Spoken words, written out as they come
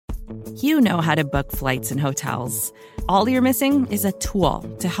You know how to book flights and hotels. All you're missing is a tool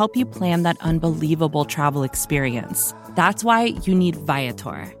to help you plan that unbelievable travel experience. That's why you need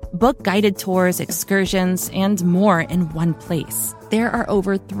Viator. Book guided tours, excursions, and more in one place. There are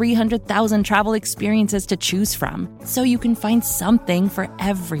over 300,000 travel experiences to choose from, so you can find something for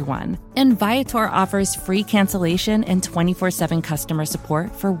everyone. And Viator offers free cancellation and 24/7 customer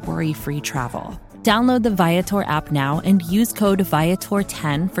support for worry-free travel. Download the Viator app now and use code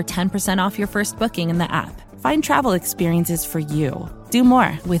Viator10 for 10% off your first booking in the app. Find travel experiences for you. Do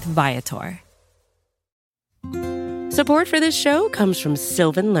more with Viator. Support for this show comes from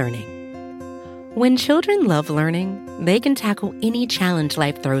Sylvan Learning. When children love learning, they can tackle any challenge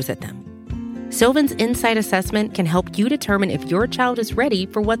life throws at them. Sylvan's Insight Assessment can help you determine if your child is ready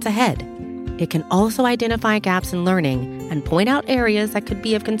for what's ahead. It can also identify gaps in learning and point out areas that could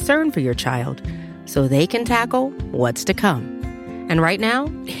be of concern for your child so they can tackle what's to come. And right now,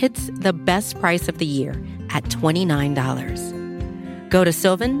 it's the best price of the year at $29. Go to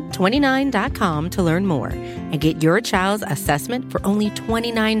sylvan29.com to learn more and get your child's assessment for only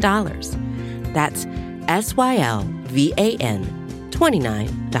 $29. That's SYLVAN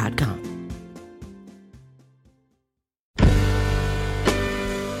 29.com.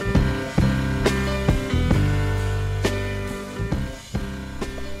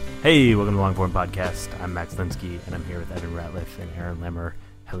 Hey, welcome to the Longform Podcast. I'm Max Linsky, and I'm here with Evan Ratliff and Aaron Lemmer.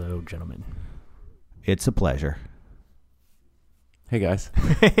 Hello, gentlemen. It's a pleasure. Hey, guys.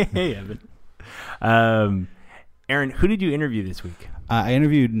 Hey, Evan. Aaron, who did you interview this week? I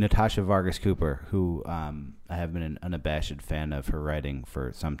interviewed Natasha Vargas-Cooper, who I have been an unabashed fan of her writing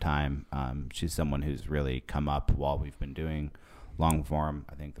for some time. She's someone who's really come up while we've been doing long form.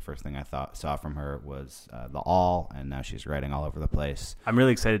 I think the first thing I saw from her was The All, and now she's writing all over the place. I'm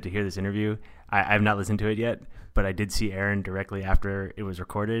really excited to hear this interview. I've not listened to it yet, but I did see Aaron directly after it was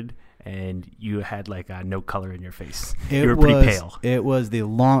recorded, and you had like no color in your face. You were pretty pale. It was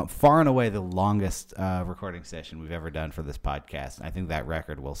far and away the longest recording session we've ever done for this podcast. I think that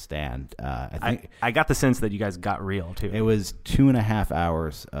record will stand. I got the sense that you guys got real too. It was 2.5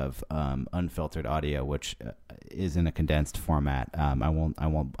 hours of unfiltered audio, which is in a condensed format. I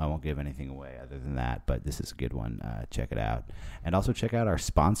won't give anything away other than that, but this is a good one. Check it out, and also check out our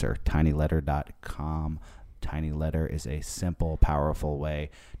sponsor, tinyletter.com. Tiny Letter is a simple, powerful way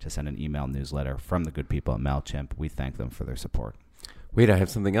to send an email newsletter from the good people at MailChimp. We thank them for their support. Wait, I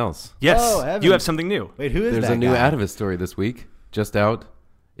have something else. Yes, you have something new. Wait, who is There's that a new guy? Atavist story this week, just out.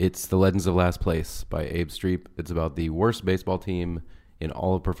 It's The Legends of Last Place by Abe Streep. It's about the worst baseball team in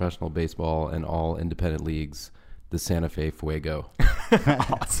all of professional baseball and all independent leagues, the Santa Fe Fuego.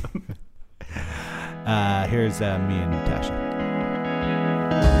 Awesome. Here's me and Natasha.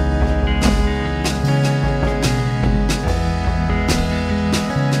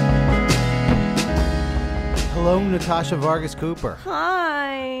 Hello, Natasha Vargas-Cooper.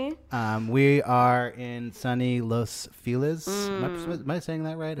 Hi. We are in sunny Los Feliz. Am I saying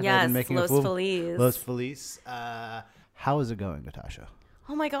that right? Yes, Los Feliz. Los Feliz. How is it going, Natasha?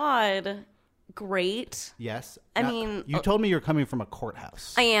 Oh, my God. Great. Yes. I mean... You told me you're coming from a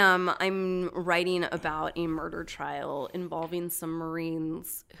courthouse. I am. I'm writing about a murder trial involving some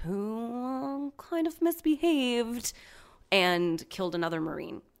Marines who kind of misbehaved and killed another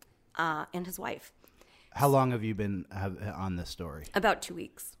Marine and his wife. How long have you been on this story? About 2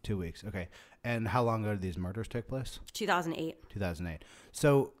 weeks. 2 weeks, okay. And how long ago did these murders take place? 2008. 2008.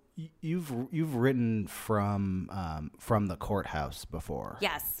 So you've written from the courthouse before.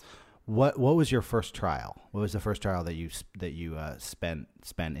 Yes. What was your first trial? What was the first trial that you spent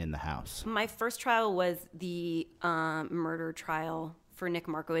in the house? My first trial was the murder trial for Nick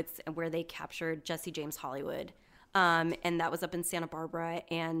Markowitz, where they captured Jesse James Hollywood. And that was up in Santa Barbara.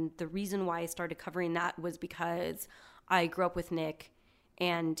 And the reason why I started covering that was because I grew up with Nick,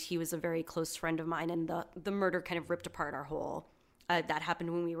 and he was a very close friend of mine. And the murder kind of ripped apart our whole. That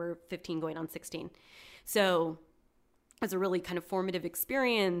happened when we were 15 going on 16. So it was a really kind of formative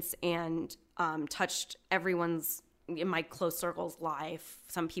experience, and touched everyone's, in my close circle's life.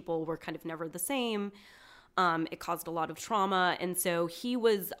 Some people were kind of never the same. It caused a lot of trauma. And so he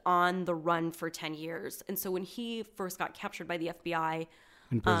was on the run for 10 years. And so when he first got captured by the FBI.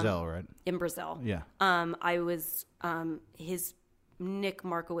 In Brazil, right? In Brazil. Yeah. I was Nick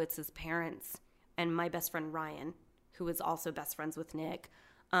Markowitz's parents, and my best friend Ryan, who was also best friends with Nick,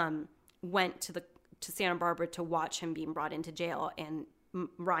 went to Santa Barbara to watch him being brought into jail. And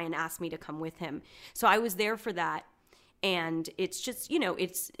Ryan asked me to come with him. So I was there for that. And it's just,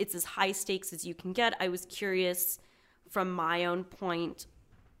 it's as high stakes as you can get. I was curious from my own point,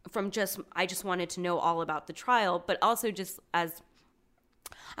 I just wanted to know all about the trial, but also just as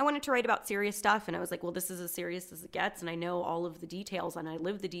I wanted to write about serious stuff, and I was like, well, this is as serious as it gets, and I know all of the details, and I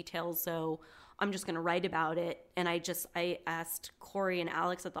live the details, so I'm just going to write about it. And I asked Corey and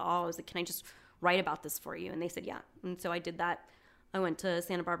Alex at the All, I was like, can I just write about this for you? And they said, yeah. And so I did that. I went to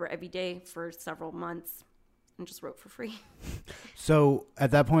Santa Barbara every day for several months and just wrote for free. So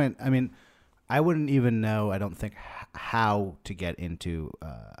at that point, I mean, I wouldn't even know, I don't think, how to get into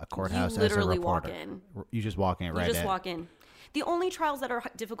a courthouse as a reporter. You literally walk in. You just walk in, right? You just walk in. The only trials that are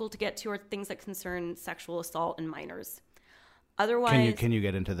difficult to get to are things that concern sexual assault and minors. Otherwise, can you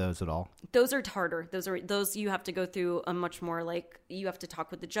get into those at all? Those are harder. Those you have to go through a much more you have to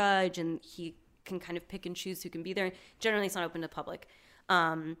talk with the judge, and he can kind of pick and choose who can be there. Generally, it's not open to the public.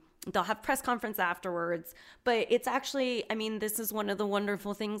 They'll have press conference afterwards, but it's actually, I mean, this is one of the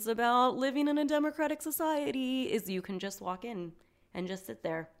wonderful things about living in a democratic society is you can just walk in and just sit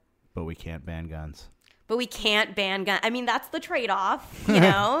there. But we can't ban guns. I mean, that's the trade-off. You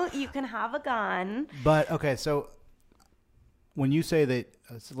know, you can have a gun. But okay, so when you say that,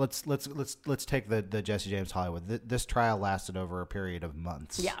 let's take the Jesse James Hollywood. This trial lasted over a period of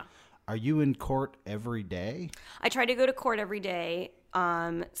months. Yeah. Are you in court every day? I try to go to court every day.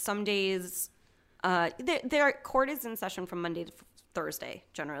 Some days, their court is in session from Monday to Thursday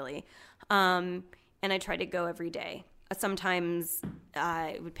generally, and I try to go every day. Sometimes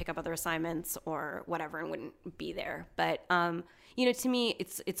I would pick up other assignments or whatever and wouldn't be there. But you know, to me,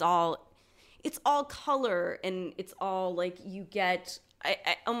 it's all color, and it's all like you get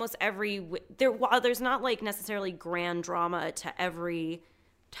almost every there. While there's not like necessarily grand drama to every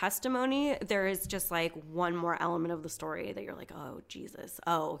testimony, there is just like one more element of the story that you're like, oh Jesus,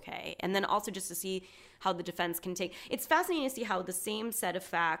 oh okay. And then also just to see how the defense can take. It's fascinating to see how the same set of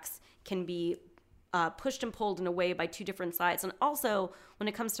facts can be pushed and pulled in a way by two different sides. And also, when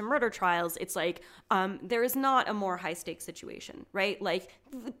it comes to murder trials, it's like there is not a more high stakes situation, right? Like,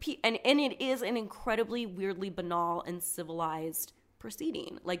 and it is an incredibly weirdly banal and civilized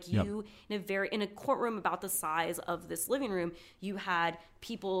proceeding. Like you, in a courtroom about the size of this living room, you had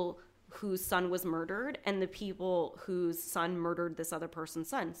people whose son was murdered and the people whose son murdered this other person's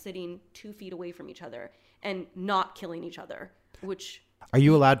son sitting 2 feet away from each other and not killing each other, which... Are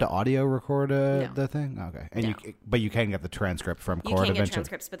you allowed to audio record No. the thing? Okay. And No. but you can get the transcript from court eventually. You can eventually. get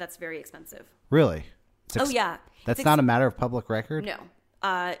transcripts, but that's very expensive. Really? Yeah. That's not a matter of public record? No.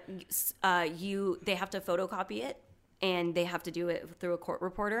 They have to photocopy it, and they have to do it through a court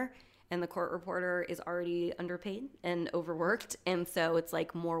reporter, and the court reporter is already underpaid and overworked, and so it's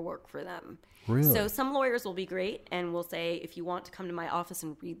like more work for them. Really? So some lawyers will be great and will say, if you want to come to my office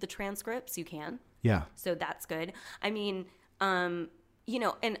and read the transcripts, you can. Yeah. So that's good. I mean, you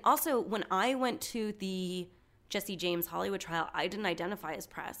know, and also when I went to the Jesse James Hollywood trial, I didn't identify as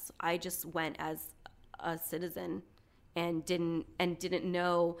press. I just went as a citizen and didn't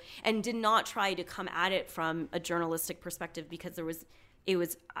know and did not try to come at it from a journalistic perspective because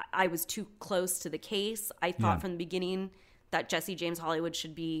I was too close to the case. I thought from the beginning that Jesse James Hollywood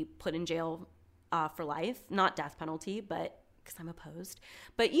should be put in jail for life, not death penalty, but because I'm opposed.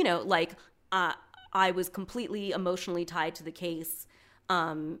 But, you know, like I was completely emotionally tied to the case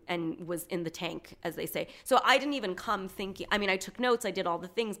and was in the tank, as they say. So I didn't even come thinking, I mean, I took notes, I did all the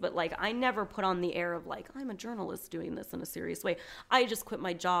things, but like I never put on the air of like, I'm a journalist doing this in a serious way. I just quit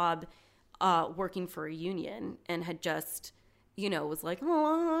my job working for a union and had just, you know, was like,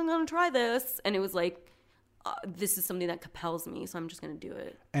 oh, I'm going to try this. And it was like, this is something that compels me, so I'm just going to do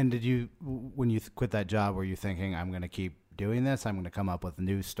it. And did you, when you quit that job, were you thinking, I'm going to keep doing this? I'm going to come up with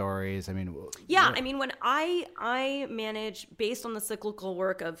news stories? I mean, yeah. I mean, when I managed, based on the cyclical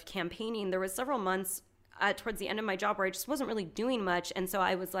work of campaigning, there was several months towards the end of my job where I just wasn't really doing much. And so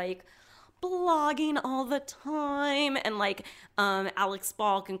I was like blogging all the time. And like Alex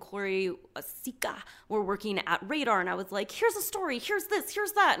Balk and Corey Sika were working at Radar. And I was like, here's a story, here's this,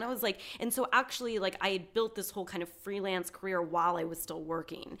 here's that. And I was like, and so actually like I had built this whole kind of freelance career while I was still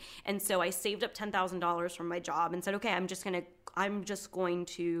working. And so I saved up $10,000 from my job and said, okay, I'm just going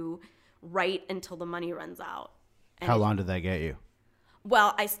to write until the money runs out. And how long did that get you?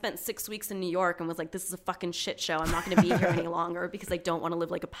 Well, I spent 6 weeks in New York and was like, this is a fucking shit show. I'm not going to be here any longer because I don't want to live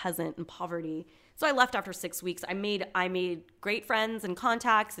like a peasant in poverty. So I left after 6 weeks. I made great friends and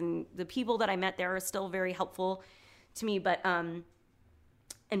contacts, and the people that I met there are still very helpful to me, but and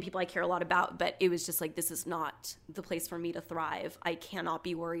people I care a lot about. But it was just like, this is not the place for me to thrive. I cannot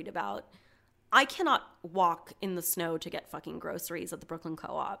be worried about. I cannot walk in the snow to get fucking groceries at the Brooklyn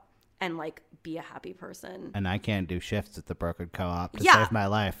Co-op and like be a happy person. And I can't do shifts at the Brooklyn Co-op to Yeah. save my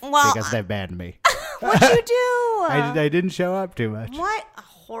life Well, because they've banned me. What'd you do? I didn't show up too much. What a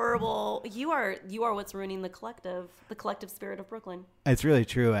horrible. You are what's ruining the collective spirit of Brooklyn. It's really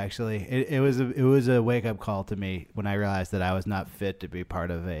true, actually. It was a wake up call to me when I realized that I was not fit to be part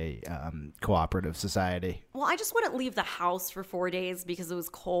of a cooperative society. Well, I just wouldn't leave the house for 4 days because it was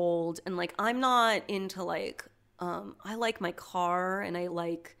cold, and like I'm not into like I like my car, and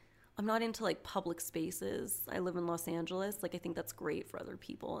I'm not into like public spaces. I live in Los Angeles. Like I think that's great for other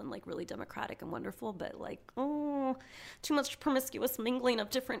people and like really democratic and wonderful, but like, too much promiscuous mingling of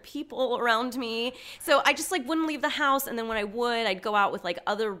different people around me. So I just like wouldn't leave the house. And then when I would, I'd go out with like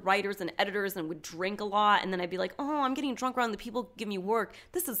other writers and editors and would drink a lot. And then I'd be like, I'm getting drunk around the people who give me work.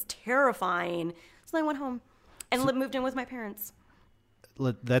 This is terrifying. So I went home and moved in with my parents.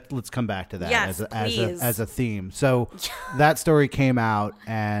 Let's come back to that Yes, as a theme. So that story came out,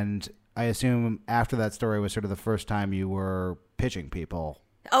 and I assume after that story was sort of the first time you were pitching people.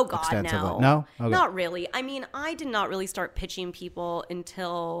 Oh God, extensively. no, Okay. Not really. I mean, I did not really start pitching people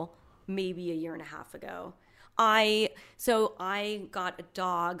until maybe a year and a half ago. I got a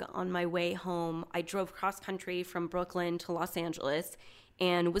dog on my way home. I drove cross country from Brooklyn to Los Angeles,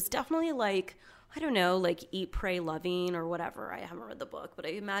 and was definitely like, I don't know, like Eat, Pray, Loving or whatever. I haven't read the book, but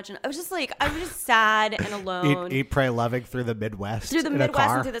I imagine I was just sad and alone. Eat, Pray, Loving through the Midwest. Through the Midwest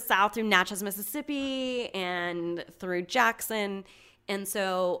and through the South, through Natchez, Mississippi, and through Jackson. And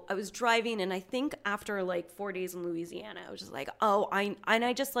so I was driving, and I think after like 4 days in Louisiana, I was just like,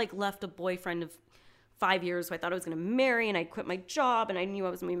 I just like left a boyfriend of 5 years who I thought I was going to marry, and I quit my job, and I knew I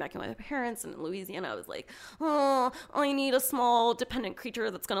was moving back in with my parents. And in Louisiana, I was like, I need a small dependent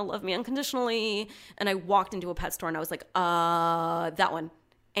creature that's going to love me unconditionally. And I walked into a pet store, and I was like, that one.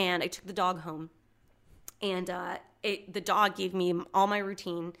 And I took the dog home, and the dog gave me all my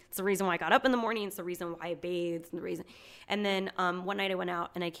routine. It's the reason why I got up in the morning. It's the reason why I bathed, and the reason. And then one night I went out,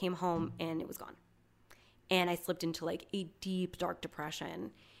 and I came home, and it was gone. And I slipped into like a deep, dark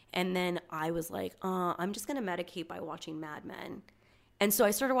depression. And then I was like, I'm just going to medicate by watching Mad Men. And so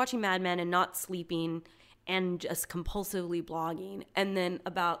I started watching Mad Men and not sleeping and just compulsively blogging. And then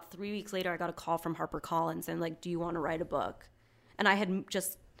about 3 weeks later, I got a call from HarperCollins and like, do you want to write a book? And I had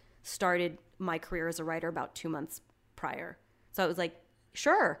just started my career as a writer about 2 months prior. So I was like,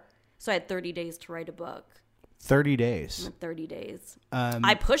 sure. So I had 30 days to write a book. 30 days. 30 days.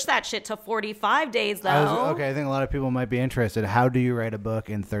 I pushed that shit to 45 days, though. I think a lot of people might be interested. How do you write a book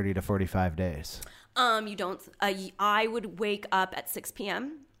in 30 to 45 days? You don't. I would wake up at 6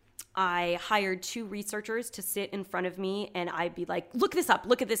 p.m. I hired 2 researchers to sit in front of me, and I'd be like, look this up,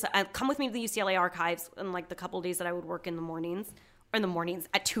 look at this. Come with me to the UCLA archives in like the couple of days that I would work in the mornings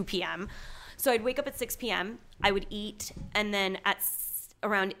at 2 p.m. So I'd wake up at 6 p.m. I would eat, and then at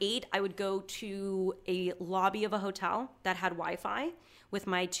around 8, I would go to a lobby of a hotel that had Wi-Fi with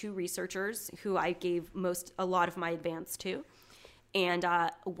my 2 researchers who I gave a lot of my advance to, and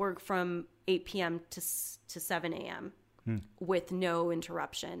work from 8 p.m. to 7 a.m. With no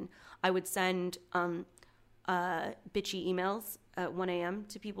interruption. I would send bitchy emails at 1 a.m.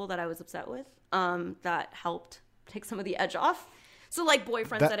 to people that I was upset with that helped take some of the edge off. So like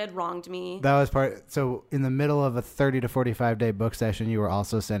boyfriends that had wronged me. That was part. So in the middle of a 30 to 45 day book session, you were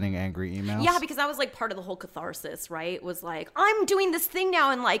also sending angry emails? Yeah, because that was like part of the whole catharsis, right? It was like, I'm doing this thing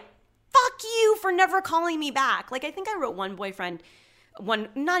now, and like, fuck you for never calling me back. Like I think I wrote one boyfriend,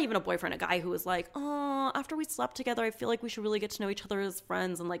 not even a boyfriend, a guy who was like, after we slept together, I feel like we should really get to know each other as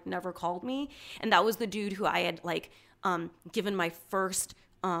friends, and like never called me. And that was the dude who I had like given my first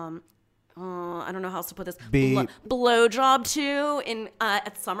I don't know how else to put this, blowjob to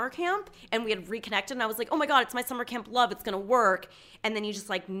at summer camp, and we had reconnected, and I was like, oh my God, it's my summer camp love, it's gonna work. And then he just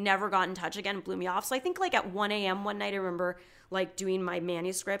like never got in touch again, blew me off. So I think like at 1 a.m. one night, I remember like doing my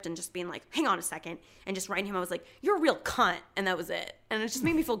manuscript and just being like, hang on a second, and just writing him, I was like, you're a real cunt, and that was it. And it just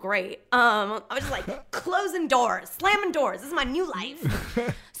made me feel great. I was just like closing doors, slamming doors, this is my new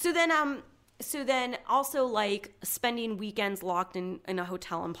life. So then also like spending weekends locked in a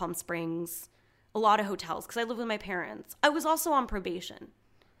hotel in Palm Springs, a lot of hotels, because I live with my parents. I was also on probation.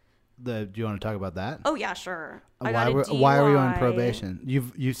 Do you want to talk about that? Oh yeah, sure. Why were you on probation?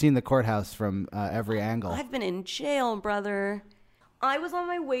 You've seen the courthouse from every angle. I've been in jail, brother. I was on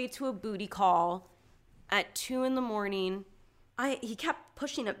my way to a booty call at 2 a.m. He kept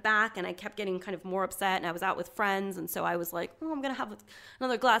pushing it back, and I kept getting kind of more upset, and I was out with friends, and so I was like, I'm going to have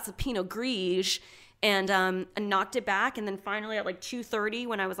another glass of Pinot Gris, and I knocked it back, and then finally at like 2:30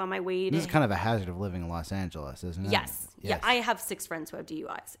 when I was on my way to... This is kind of a hazard of living in Los Angeles, isn't it? Yes. Yeah, I have 6 friends who have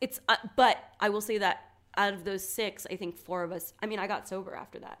DUIs. But I will say that out of those 6, I think 4 of us... I mean, I got sober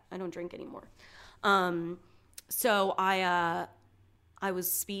after that. I don't drink anymore. So I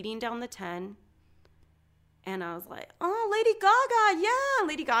was speeding down the 10... And I was like, oh, Lady Gaga. Yeah.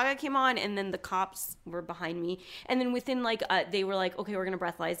 Lady Gaga came on. And then the cops were behind me. And then within like, they were like, okay, we're going to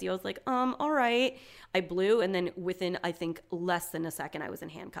breathalyze you. I was like, all right. I blew. And then within, I think, less than a second, I was in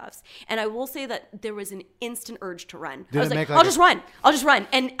handcuffs. And I will say that there was an instant urge to run. I was like, I'll just run. I'll just run.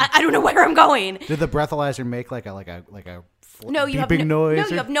 And I don't know where I'm going. Did the breathalyzer make like a no, you beeping noise? No,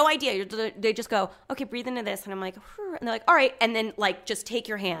 you have no idea. They just go, okay, breathe into this. And I'm like, and they're like, all right. And then like, just take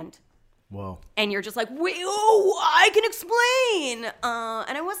your hand. Whoa. And you're just like, wait, I can explain.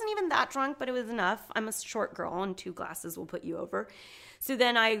 And I wasn't even that drunk, but it was enough. I'm a short girl, and 2 glasses will put you over. So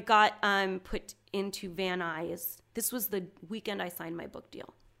then I got put into Van Nuys. This was the weekend I signed my book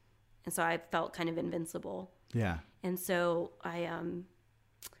deal. And so I felt kind of invincible. Yeah. And so I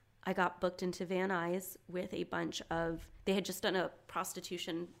got booked into Van Nuys with a bunch of, they had just done a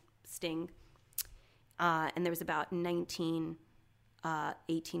prostitution sting. And there was about 19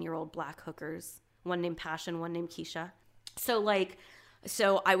 18-year-old black hookers, one named Passion, one named Keisha.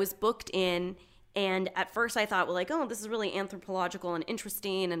 So I was booked in, and at first I thought, well, like, oh, this is really anthropological and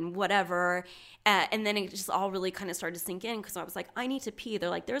interesting and whatever. And then it just all really kind of started to sink in, because I was like, I need to pee.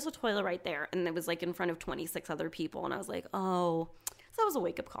 They're like, there's a toilet right there. And it was like in front of 26 other people. And I was like, oh, so that was a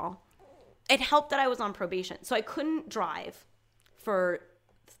wake-up call. It helped that I was on probation. So I couldn't drive for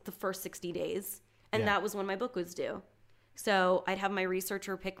the first 60 days. And that was when my book was due. So I'd have my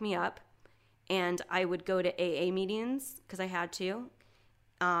researcher pick me up, and I would go to AA meetings because I had to,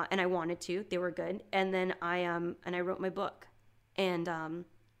 and I wanted to. They were good. And then I wrote my book, and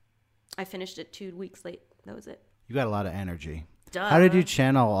I finished it 2 weeks late. That was it. You got a lot of energy. Duh. How did you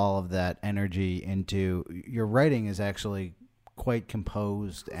channel all of that energy into your writing? Is actually quite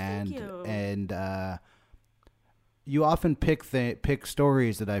composed, and you often pick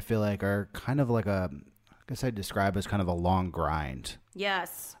stories that I feel like are kind of like I guess I'd describe as kind of a long grind.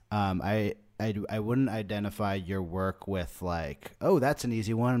 Yes. I wouldn't identify your work with like, oh, that's an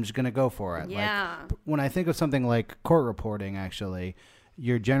easy one, I'm just going to go for it. Yeah. Like, when I think of something like court reporting, actually,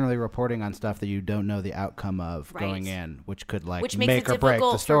 you're generally reporting on stuff that you don't know the outcome of going in, which could like which makes make it or break the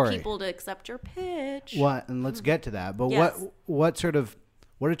difficult story. for people to accept your pitch. What? And let's get to that. But Yes. what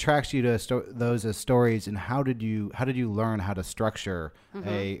attracts you to those as stories, and how did you learn how to structure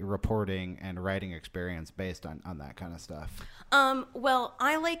a reporting and writing experience based on that kind of stuff? Well,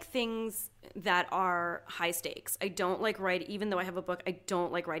 I like things that are high stakes. I don't like writing, even though I have a book, I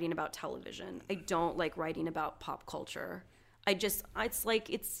don't like writing about television. I don't like writing about pop culture. It's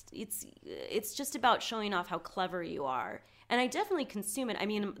just about showing off how clever you are. And I definitely consume it. I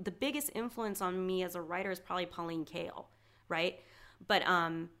mean, the biggest influence on me as a writer is probably Pauline Kael, right? But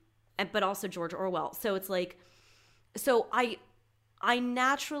also George Orwell. So it's like, so I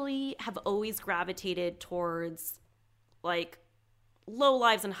naturally have always gravitated towards like low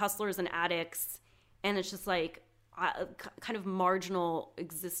lives and hustlers and addicts, and it's just like kind of marginal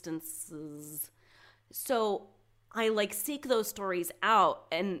existences. So I like seek those stories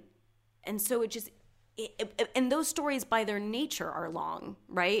out, and so it just and those stories by their nature are long,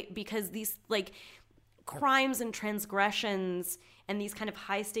 right? Because these like crimes and transgressions and these kind of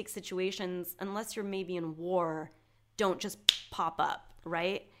high stakes situations, unless you're maybe in war, don't just pop up,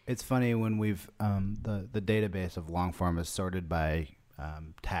 right? It's funny when we've the database of long form is sorted by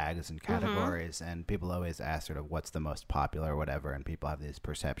tags and categories, and people always ask sort of what's the most popular or whatever, and people have these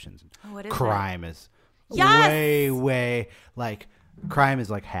perceptions. What is crime is Yes! way like crime is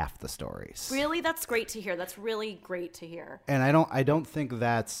like half the stories. Really? That's great to hear. That's really great to hear. And I don't think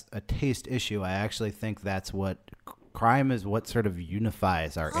that's a taste issue. I actually think that's what crime is, what sort of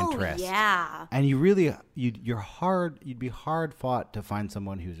unifies our interest. Yeah. And you'd be hard fought to find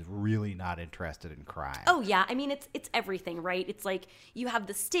someone who's really not interested in crime. Oh yeah. I mean, it's everything, right? It's like you have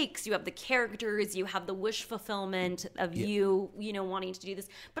the stakes, you have the characters, you have the wish fulfillment of you wanting to do this,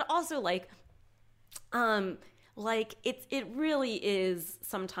 but also like it really is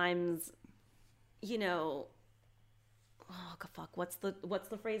sometimes, oh fuck, what's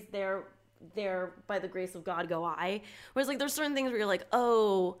the phrase there by the grace of God go I, whereas like there's certain things where you're like,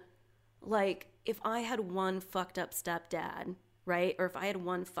 oh, like if I had one fucked up stepdad, right, or if I had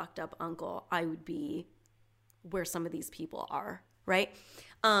one fucked up uncle, I would be where some of these people are, right?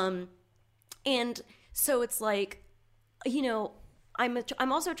 And so it's like,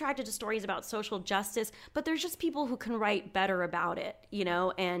 I'm also attracted to stories about social justice, but there's just people who can write better about it,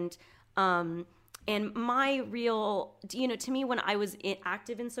 and my real, to me, when I was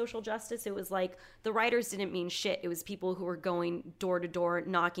active in social justice, it was like the writers didn't mean shit. It was people who were going door to door,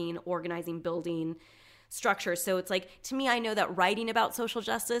 knocking, organizing, building structures. So it's like, to me, I know that writing about social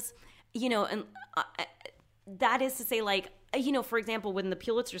justice, and that is to say, like, for example, when the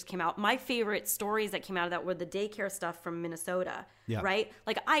Pulitzers came out, my favorite stories that came out of that were the daycare stuff from Minnesota, right?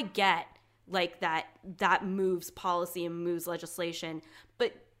 Like, I get, like, that moves policy and moves legislation,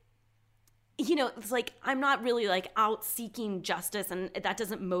 but, it's like, I'm not really, like, out seeking justice, and that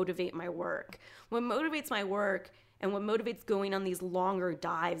doesn't motivate my work. What motivates my work and what motivates going on these longer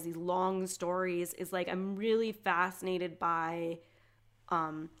dives, these long stories, is, like, I'm really fascinated by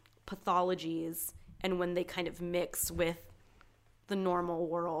pathologies and when they kind of mix with the normal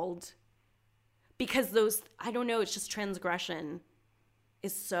world. Because those, I don't know, it's just transgression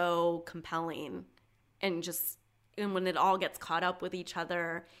is so compelling. And when it all gets caught up with each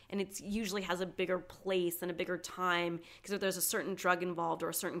other, and it usually has a bigger place and a bigger time, because if there's a certain drug involved or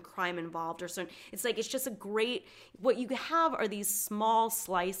a certain crime involved it's like, it's just a great, what you have are these small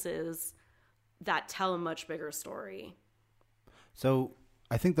slices that tell a much bigger story. So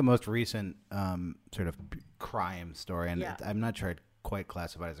I think the most recent sort of crime story, and I'm not sure I'd quite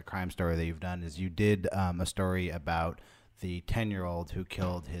classify it as a crime story that you've done, is you did a story about the 10-year-old who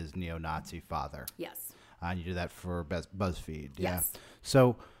killed his neo-Nazi father. Yes. And you did that for BuzzFeed. Yes. Yeah.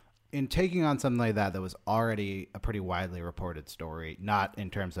 So in taking on something like that was already a pretty widely reported story, not in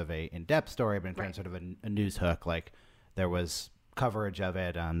terms of a in-depth story, but in terms of a news hook, like there was coverage of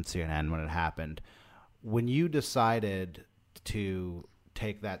it on CNN when it happened. When you decided to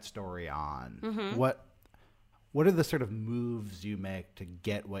take that story on, what are the sort of moves you make to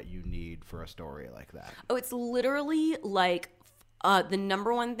get what you need for a story like that? Oh, it's literally like the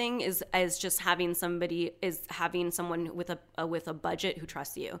number one thing is just having someone with a budget who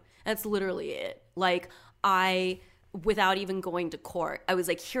trusts you. That's literally it. Like, without even going to court, I was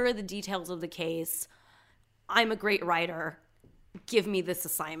like, here are the details of the case. I'm a great writer. Give me this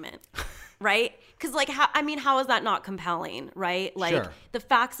assignment. Right? Because, like, how is that not compelling, right? Like, the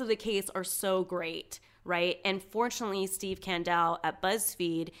facts of the case are so great, right? And fortunately, Steve Kandel at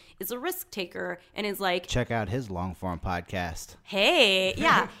BuzzFeed is a risk taker and is like, check out his long form podcast. Hey,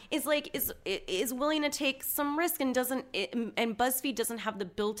 yeah, is willing to take some risk and and BuzzFeed doesn't have the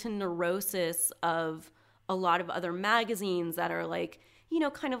built-in neurosis of a lot of other magazines that are like,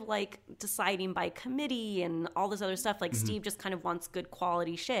 kind of like deciding by committee and all this other stuff. Like, Steve just kind of wants good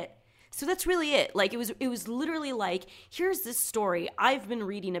quality shit. So that's really it. Like, it was literally like, here's this story. I've been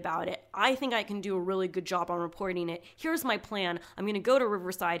reading about it. I think I can do a really good job on reporting it. Here's my plan. I'm going to go to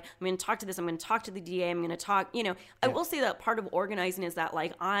Riverside. I'm going to talk to this. I'm going to talk to the DA. I'm going to talk, I will say that part of organizing is that,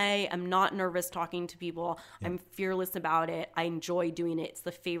 like, I am not nervous talking to people. Yeah. I'm fearless about it. I enjoy doing it. It's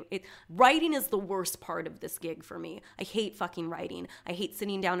the favorite. Writing is the worst part of this gig for me. I hate fucking writing. I hate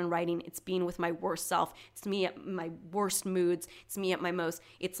sitting down and writing. It's being with my worst self. It's me at my worst moods. It's me at my most.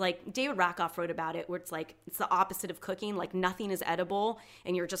 It's like David Rakoff wrote about it, where it's like, it's the opposite of cooking. Like, nothing is edible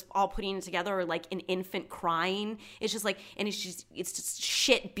and you're just all putting it together, or like an infant crying. It's just like, and it's just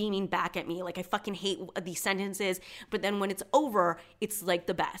shit beaming back at me. Like, I fucking hate these sentences, but then when it's over, it's like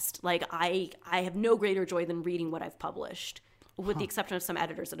the best. Like, I have no greater joy than reading what I've published, with the exception of some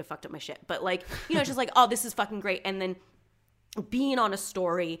editors that have fucked up my shit. But like, it's just like, oh, this is fucking great. And then being on a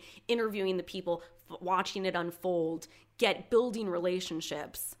story, interviewing the people, watching it unfold, building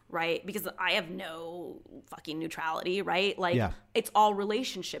relationships, right? Because I have no fucking neutrality, right? Like, it's all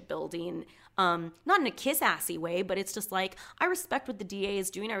relationship building, not in a kiss-assy way, but it's just like, I respect what the DA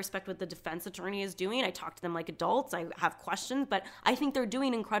is doing. I respect what the defense attorney is doing. I talk to them like adults. I have questions, but I think they're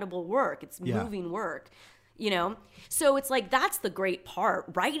doing incredible work. It's moving work. So it's like, that's the great part.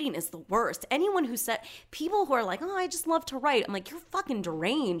 Writing is the worst. Anyone who said, people who are like, oh, I just love to write, I'm like, you're fucking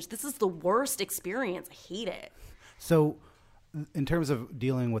deranged. This is the worst experience. I hate it. So in terms of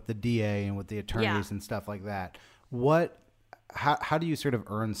dealing with the DA and with the attorneys and stuff like that, how do you sort of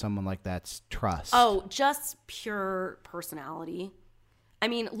earn someone like that's trust? Oh, just pure personality. I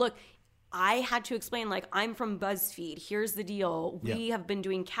mean, look, I had to explain, like, I'm from BuzzFeed. Here's the deal. We have been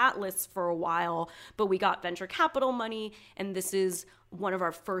doing cat lists for a while, but we got venture capital money, and this is one of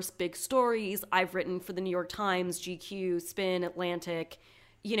our first big stories. I've written for the New York Times, GQ, Spin, Atlantic,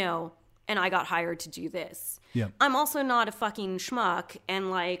 and I got hired to do this. Yeah. I'm also not a fucking schmuck,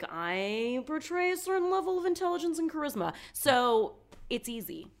 and, like, I portray a certain level of intelligence and charisma. So it's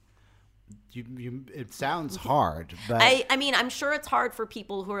easy. It sounds hard, but I mean, I'm sure it's hard for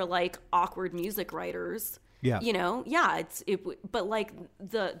people who are like awkward music writers. Yeah. But like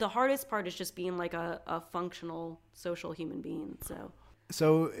the hardest part is just being like a functional social human being.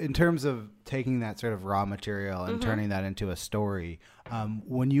 So in terms of taking that sort of raw material and turning that into a story,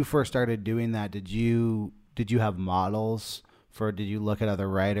 when you first started doing that, did you have models for? Did you look at other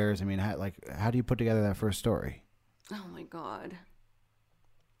writers? I mean, how do you put together that first story? Oh my God.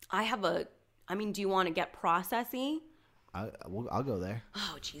 Do you want to get processy? I'll go there.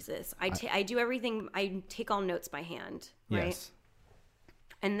 Oh, Jesus. I do everything. I take all notes by hand, right? Yes.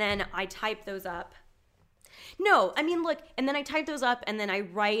 And then I type those up. No, I mean, look, and then I type those up, and then I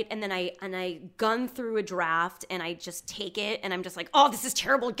write, and then I gun through a draft, and I just take it, and I'm just like, oh, this is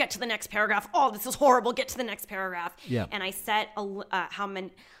terrible, get to the next paragraph. Oh, this is horrible, get to the next paragraph. Yeah. And I set how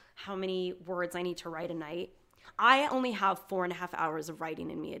many words I need to write a night. I only have 4.5 hours of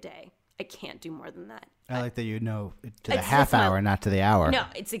writing in me a day. I can't do more than that. I like that to the half hour, not to the hour. No,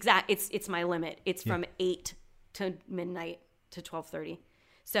 it's it's my limit. It's from 8 to midnight to 12:30.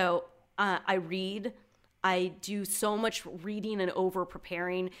 So I read. I do so much reading and over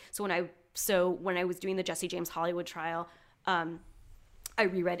preparing. So when I was doing the Jesse James Hollywood trial, I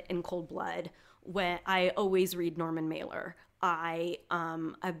reread In Cold Blood. When I always read Norman Mailer.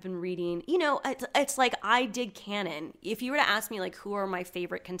 I've been reading, it's like I dig canon. If you were to ask me like who are my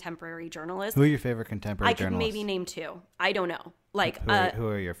favorite contemporary journalists, Who are your favorite contemporary journalists? I could maybe name 2. I don't know. Like who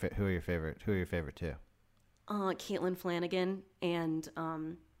are your favorite? Who are your favorite 2? Caitlin Flanagan and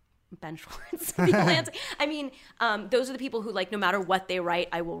Ben Schwartz. I mean, those are the people who, like, no matter what they write,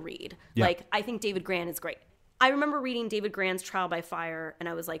 I will read. Yeah. Like, I think David Grann is great. I remember reading David Grann's Trial by Fire, and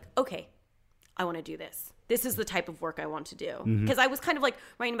I was like, okay, I want to do this. This is the type of work I want to do. Because I was kind of like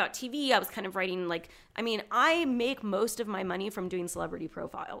writing about TV. I was kind of writing I make most of my money from doing celebrity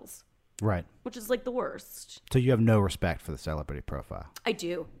profiles. Right. Which is like the worst. So you have no respect for the celebrity profile. I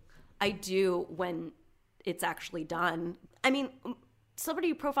do when it's actually done. I mean,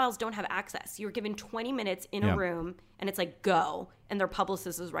 celebrity profiles don't have access. You're given 20 minutes in a room, and it's like, go, and their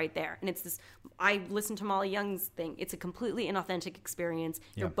publicist is right there. And it's this, I listened to Molly Young's thing. It's a completely inauthentic experience.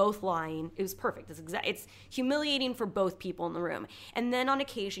 They're both lying. It was perfect. It's humiliating for both people in the room. And then on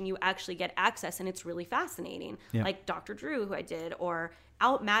occasion, you actually get access, and it's really fascinating. Yeah. Like Dr. Drew, who I did, or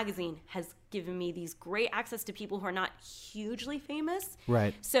Out Magazine has given me these great access to people who are not hugely famous.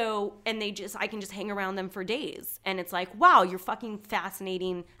 Right. So, and I can just hang around them for days. And it's like, wow, you're fucking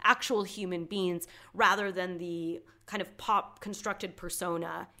fascinating actual human beings rather than the kind of pop constructed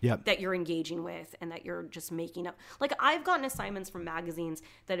persona that you're engaging with and that you're just making up. Like, I've gotten assignments from magazines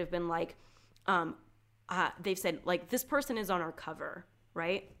that have been like, they've said, like, this person is on our cover,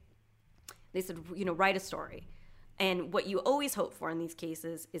 right? They said, write a story. And what you always hope for in these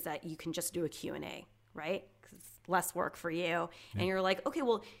cases is that you can just do a Q&A, right? 'Cause it's less work for you. Yeah. And you're like, okay,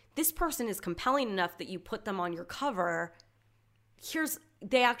 well, this person is compelling enough that you put them on your cover.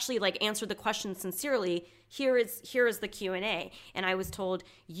 They actually like answered the question sincerely. Here is the Q&A. And I was told,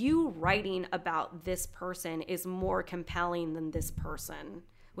 you writing about this person is more compelling than this person,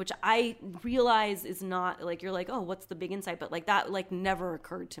 which I realize is not like, you're like, oh, what's the big insight? But like that, like never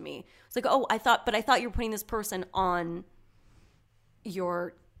occurred to me. It's like, oh, I thought you were putting this person on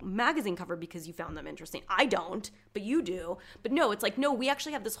your magazine cover because you found them interesting. I don't, but you do. But no, it's like, no, we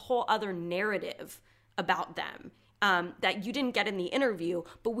actually have this whole other narrative about them. That you didn't get in the interview,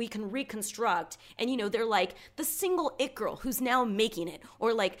 but we can reconstruct. And, they're like the single it girl who's now making it,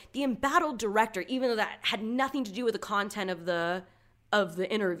 or like the embattled director, even though that had nothing to do with the content of the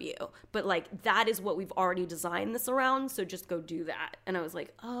interview. But like, that is what we've already designed this around. So just go do that. And I was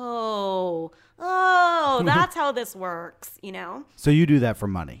like, oh, that's how this works, So you do that for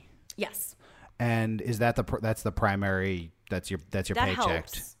money? Yes. And is that that's the primary, that's your paycheck?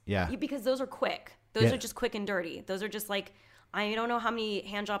 Helps. Yeah. Because those are quick. Those are just quick and dirty. Those are just like, I don't know how many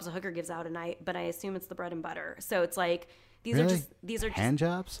hand jobs a hooker gives out a night, but I assume it's the bread and butter. So it's like, these are just hand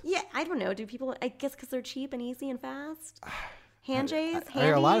jobs? Yeah, I don't know. Do people, I guess because they're cheap and easy and fast? Hand jays?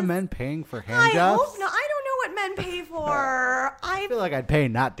 Are a lot of men paying for hand jobs? I hope not. I don't know what men pay for. I feel like I'd pay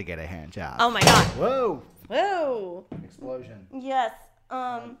not to get a hand job. Oh my God. Whoa. Explosion. Yes.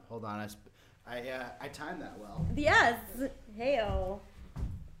 Hold on. I timed that well. Yes. Hey-o.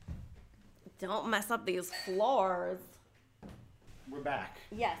 Don't mess up these floors. We're back.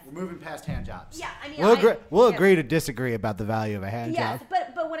 Yes. We're moving past hand jobs. Yeah, I mean, we'll agree to disagree about the value of a hand job.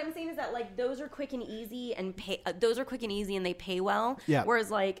 Yes, but what I'm saying is that like those are quick and easy and they pay well. Yeah. Whereas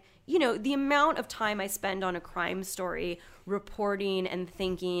like, the amount of time I spend on a crime story reporting and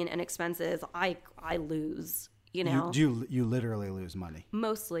thinking and expenses, I lose, You literally lose money.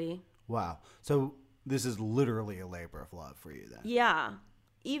 Mostly. Wow. So this is literally a labor of love for you then. Yeah.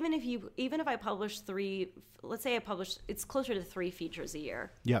 Even if I publish 3, let's say it's closer to 3 features a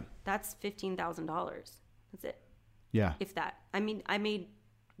year. Yeah. That's $15,000. That's it. Yeah. If that. I mean, I made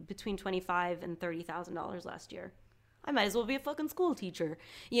between $25,000 and $30,000 last year. I might as well be a fucking school teacher,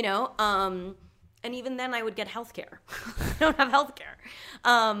 And even then, I would get health care. I don't have health care.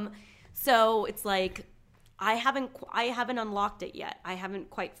 So it's like, I haven't unlocked it yet. I haven't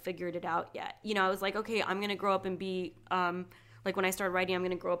quite figured it out yet. You know, I was like, okay, I'm going to grow up and be, like when I started writing, I'm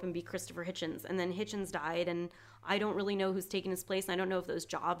going to grow up and be Christopher Hitchens. And then Hitchens died, and I don't really know who's taken his place. And I don't know if those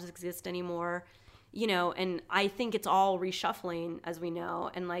jobs exist anymore, you know, and I think it's all reshuffling, as we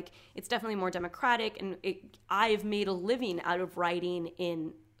know. And like, it's definitely more democratic. And I've made a living out of writing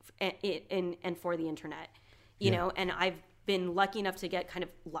in and for the internet, you know, and I've been lucky enough to get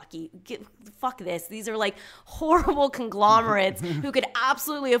fuck this. These are like horrible conglomerates who could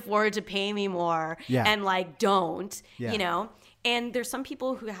absolutely afford to pay me more and like don't, you know? And there's some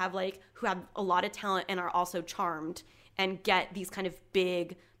people who have a lot of talent and are also charmed and get these kind of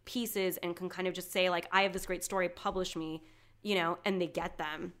big pieces and can kind of just say like, I have this great story, publish me, you know, and they get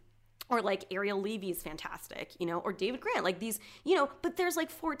them. Or like Ariel Levy's fantastic, you know, or David Grant, like these, you know, but there's like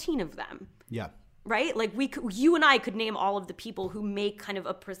 14 of them. Yeah. Right? Like you and I could name all of the people who make kind of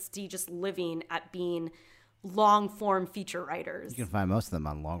a prestigious living at being long form feature writers. You can find most of them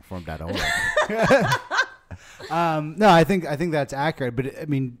on longform.org. No, I think that's accurate. But I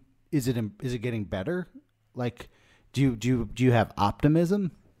mean, is it getting better? Like, do you have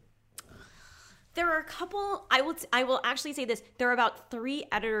optimism? There are a couple. I will actually say this. There are about 3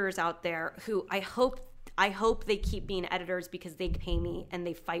 editors out there who I hope they keep being editors because they pay me and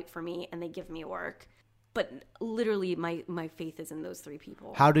they fight for me and they give me work. But literally, my faith is in those 3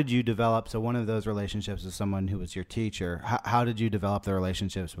 people. How did you develop? So one of those relationships is someone who was your teacher. How did you develop the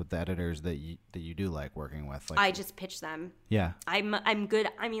relationships with the editors that you do like working with? Like, I just pitch them. Yeah, I'm good.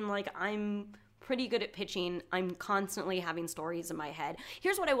 I mean, like I'm pretty good at pitching. I'm constantly having stories in my head.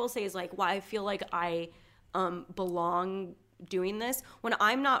 Here's what I will say is like why I feel like I belong doing this. When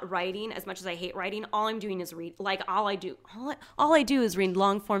I'm not writing, as much as I hate writing, all I'm doing is read. Like all I do is read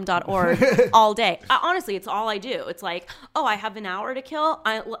longform.org all day. Honestly, it's all I do. It's like, oh, I have an hour to kill.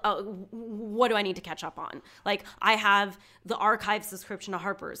 What do I need to catch up on? Like I have the archive subscription to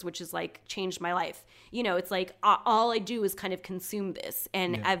Harper's, which has like changed my life. You know, it's like all I do is kind of consume this,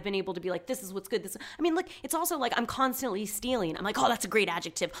 and I've been able to be like, this is what's good. I mean, like it's also like I'm constantly stealing. I'm like, oh, that's a great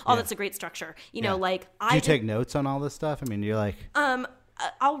adjective. Oh, that's a great structure. You know, like do you take notes on all this stuff? I mean, you're like,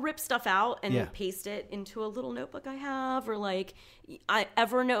 I'll rip stuff out and paste it into a little notebook I have, or like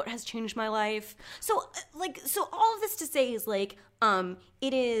Evernote has changed my life. So all of this to say is like, I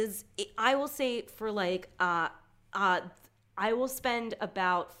will say for like, I will spend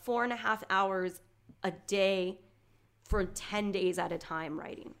about 4.5 hours a day for 10 days at a time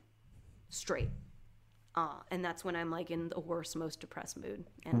writing straight. And that's when I'm like in the worst, most depressed mood.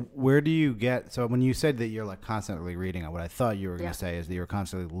 And where do you get, so when you said that you're like constantly reading, what I thought you were going to say is that you're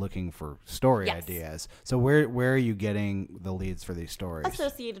constantly looking for story ideas. So where are you getting the leads for these stories?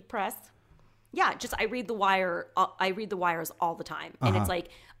 Associated Press. Yeah, just I read the wire. I read the wires all the time, and it's like,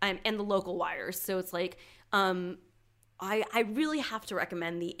 and the local wires. So it's like, I really have to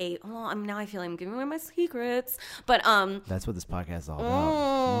recommend the now I feel like I'm giving away my secrets, but that's what this podcast is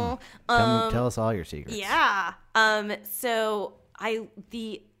all about. Tell us all your secrets. Yeah. So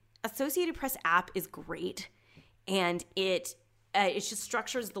the Associated Press app is great, and it just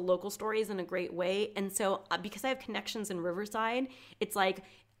structures the local stories in a great way. And so because I have connections in Riverside, it's like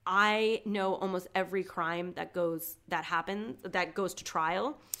I know almost every crime that goes to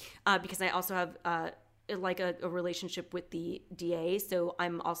trial, because I also have like a relationship with the DA. So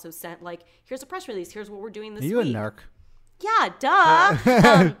I'm also sent like, here's a press release. Here's what we're doing this week. Are you a narc? Yeah,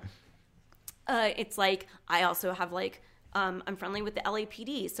 duh. It's like, I also have like, I'm friendly with the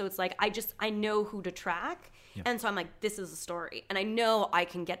LAPD. So it's like, I know who to track. Yep. And so I'm like, this is a story. And I know I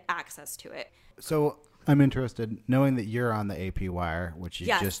can get access to it. So I'm interested, knowing that you're on the AP wire, which you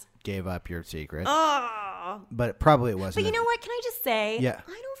just gave up your secret. Oh. But probably it wasn't. But you know what? Can I just say, I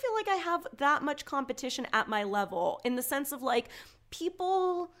don't feel like I have that much competition at my level, in the sense of like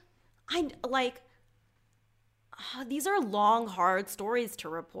people, these are long, hard stories to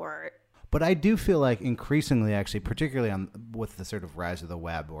report. But I do feel like increasingly, actually, particularly with the sort of rise of the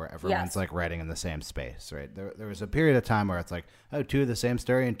web, where everyone's like writing in the same space, right? There was a period of time where it's like, oh, 2 of the same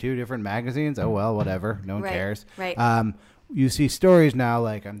story in 2 different magazines. Oh, well, whatever. No one cares. Right. You see stories now,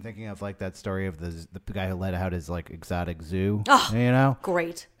 like I'm thinking of like that story of the guy who let out his like exotic zoo. Oh, you know,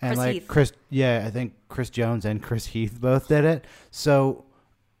 great. And Chris like Heath. I think Chris Jones and Chris Heath both did it. So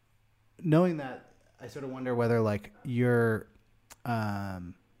knowing that, I sort of wonder whether like your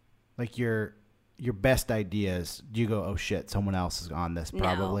best ideas, do you go, oh shit, someone else is on this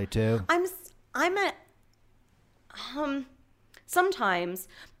probably too? Sometimes,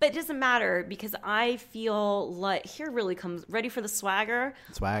 but it doesn't matter, because I feel like, here really comes, ready for the swagger?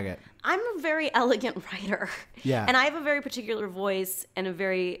 Swag it. I'm a very elegant writer. Yeah. And I have a very particular voice, and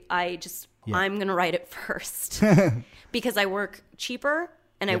I just Yeah. I'm going to write it first because I work cheaper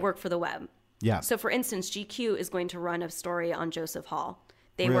and I work for the web. Yeah. So, for instance, GQ is going to run a story on Joseph Hall.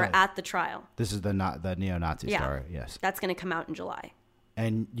 They were Really? at the trial. This is the neo-Nazi story. Yes. That's going to come out in July.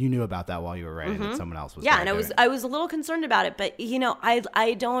 And you knew about that while you were writing that someone else was. Yeah, and doing I was a little concerned about it, but I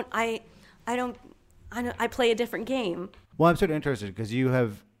play a different game. Well, I'm sort of interested because you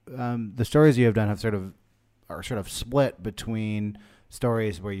have the stories you have done are sort of split between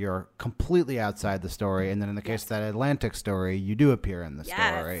stories where you're completely outside the story, and then in the case of that Atlantic story, you do appear in the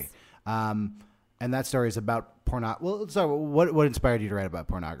story. And that story is about pornography. Well, so what inspired you to write about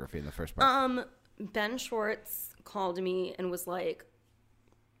pornography in the first part? Ben Schwartz called me and was like,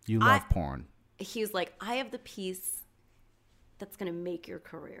 You love porn. He was like, I have the piece that's going to make your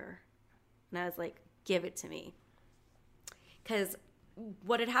career. And I was like, give it to me. Because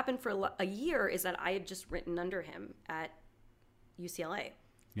what had happened for a year is that I had just written under him at UCLA.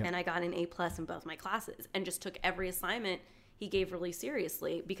 Yep. And I got an A+ in both my classes and just took every assignment he gave really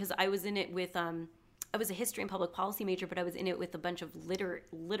seriously because I was in it with, I was a history and public policy major, but I was in it with a bunch of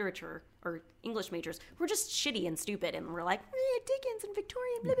literature or English majors who were just shitty and stupid. And we're like, Dickens and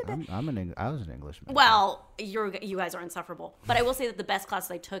Victorian, blah, blah, blah. I was an English major. Well, you guys are insufferable. But I will say that the best classes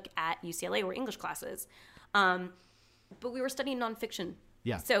I took at UCLA were English classes. But we were studying nonfiction.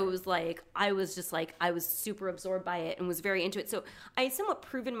 Yeah. So it was like, I was super absorbed by it and was very into it. So I had somewhat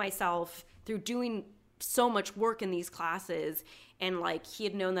proven myself through doing so much work in these classes. And like, he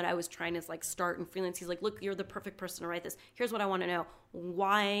had known that I was trying to like start and freelance. He's like, look, you're the perfect person to write this. Here's what I want to know.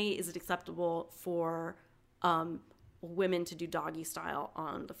 Why is it acceptable for women to do doggy style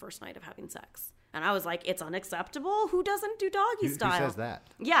on the first night of having sex? And I was like, it's unacceptable. Who doesn't do doggy style? Who says that?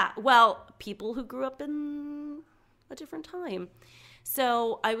 Yeah. Well, people who grew up in a different time.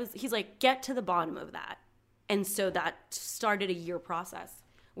 So he's like, get to the bottom of that. And so that started a year process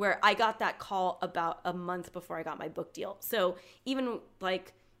where I got that call about a month before I got my book deal. So even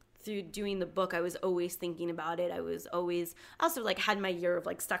like through doing the book, I was always thinking about it. I also like had my year of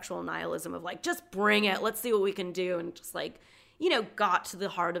like sexual nihilism of like, just bring it. Let's see what we can do. And just like, got to the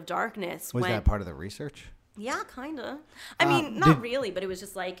heart of darkness. Was that part of the research? Yeah, kind of. I mean, not really, but it was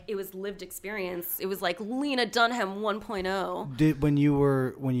just like, it was lived experience. It was like Lena Dunham 1.0. When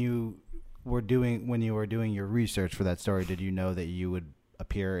you were doing your research for that story, did you know that you would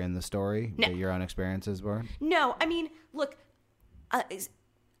appear in the story? No. That your own experiences were? No, I mean, look, I think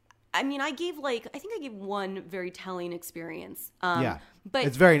I gave one very telling experience. Yeah, but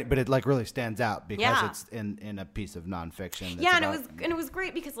it like really stands out because it's in a piece of nonfiction. Yeah, and it was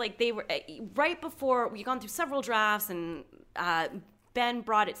great because like they were right before we had gone through several drafts and Ben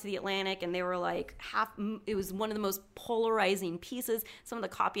brought it to the Atlantic and they were like it was one of the most polarizing pieces. Some of the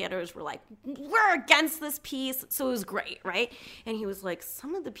copy editors were like, we're against this piece. So it was great, right? And he was like,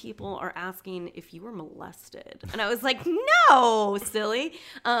 some of the people are asking if you were molested. And I was like, no, silly.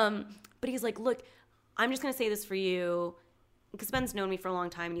 But he's like, look, I'm just going to say this for you. Because Ben's known me for a long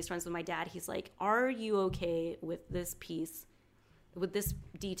time and he's friends with my dad. He's like, are you okay with this piece, with this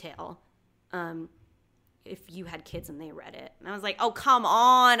detail? If you had kids and they read it. And I was like, oh, come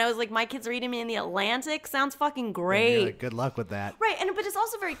on. I was like, my kids reading me in the Atlantic sounds fucking great. Like, good luck with that. Right. But it's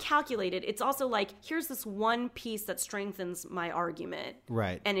also very calculated. It's also like, here's this one piece that strengthens my argument.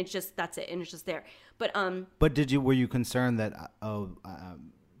 Right. And it's just, that's it. And it's just there. But were you concerned that,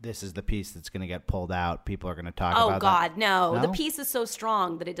 this is the piece that's going to get pulled out? People are going to talk about that? Oh, God, no. The piece is so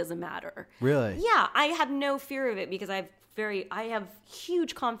strong that it doesn't matter. Really? Yeah. I had no fear of it because I have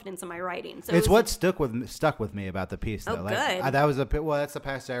huge confidence in my writing. So it's what stuck with me about the piece. Though. Oh, good. That was that's the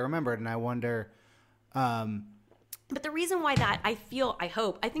passage I remembered, and I wonder. But the reason why that I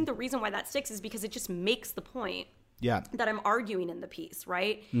think the reason why that sticks is because it just makes the point. Yeah. That I'm arguing in the piece,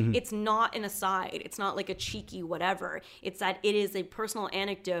 right? Mm-hmm. It's not an aside. It's not like a cheeky whatever. It's that it is a personal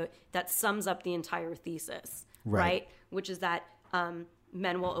anecdote that sums up the entire thesis, right? Which is that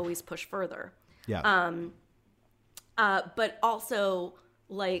men will always push further. Yeah. But also,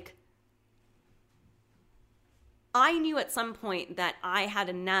 like, I knew at some point that I had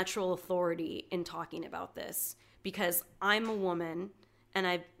a natural authority in talking about this because I'm a woman and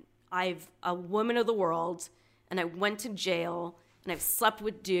I've a woman of the world and I went to jail and I've slept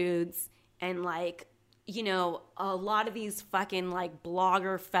with dudes and like, a lot of these fucking like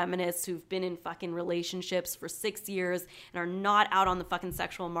blogger feminists who've been in fucking relationships for 6 years and are not out on the fucking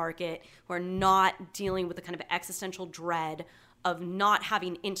sexual market, who are not dealing with the kind of existential dread of not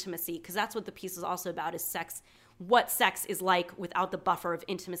having intimacy, because that's what the piece is also about, is sex, what sex is like without the buffer of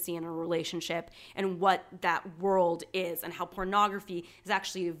intimacy in a relationship and what that world is and how pornography is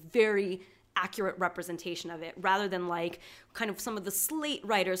actually a very accurate representation of it, rather than like kind of some of the Slate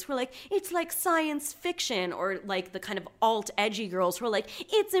writers who are like, it's like science fiction, or like the kind of alt edgy girls who are like,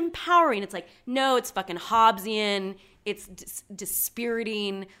 it's empowering. It's like, no, it's fucking Hobbesian, it's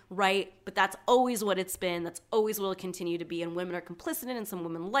dispiriting, right? But that's always what it's been. That's always what it'll continue to be. And women are complicit in it, and some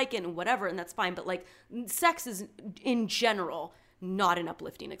women like it and whatever, and that's fine. But like, sex is in general not an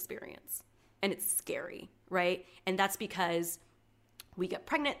uplifting experience. And it's scary, right? And that's because we get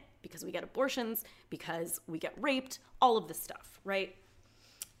pregnant, because we get abortions, because we get raped, all of this stuff, right?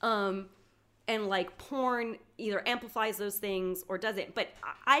 And like porn either amplifies those things or doesn't. But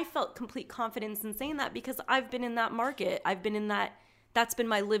I felt complete confidence in saying that because I've been in that market. I've been in that. That's been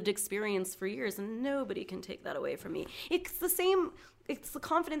my lived experience for years, and nobody can take that away from me. It's the same. It's the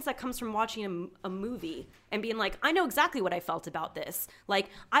confidence that comes from watching a movie and being like, I know exactly what I felt about this. Like,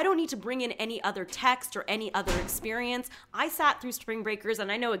 I don't need to bring in any other text or any other experience. I sat through Spring Breakers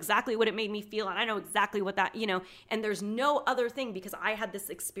and I know exactly what it made me feel, and I know exactly what that, and there's no other thing because I had this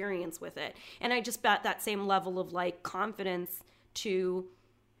experience with it. And I just got that same level of like confidence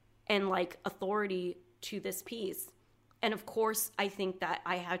and like authority to this piece. And of course, I think that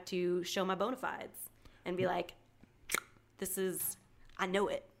I had to show my bona fides and be like, I know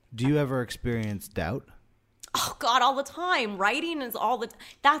it. Do you ever experience doubt? Oh God, all the time. Writing is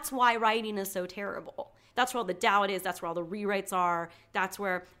that's why writing is so terrible. That's where all the doubt is. That's where all the rewrites are.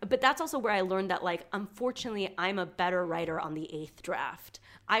 But that's also where I learned that, like, unfortunately, I'm a better writer on the 8th draft.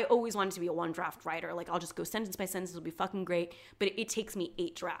 I always wanted to be a 1 draft writer. Like, I'll just go sentence by sentence. It'll be fucking great. But it takes me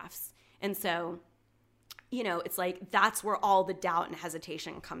 8 drafts. And so, it's like, that's where all the doubt and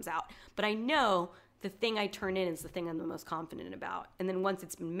hesitation comes out. But I know the thing I turn in is the thing I'm the most confident about. And then once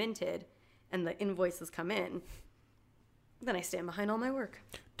it's been minted and the invoices come in, then I stand behind all my work.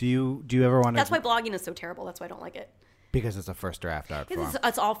 Do you ever want to... That's why blogging is so terrible. That's why I don't like it. Because it's a first draft art form.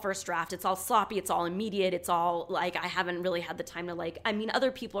 It's all first draft. It's all sloppy. It's all immediate. It's all, like, I haven't really had the time to, like... I mean, other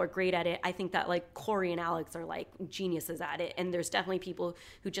people are great at it. I think that, like, Corey and Alex are, like, geniuses at it. And there's definitely people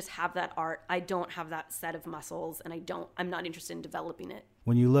who just have that art. I don't have that set of muscles, and I'm not interested in developing it.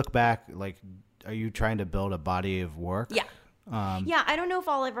 When you look back, like... Are you trying to build a body of work? Yeah. I don't know if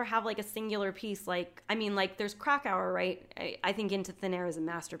I'll ever have like a singular piece. Like, I mean, like there's Krakauer, right? I think Into Thin Air is a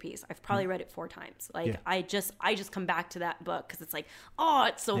masterpiece. I've probably read it 4 times. Like, I just come back to that book because it's like, oh,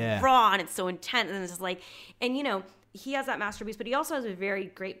 it's so raw and it's so intense. And it's just like, and he has that masterpiece, but he also has a very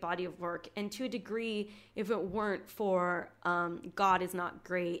great body of work. And to a degree, if it weren't for God is Not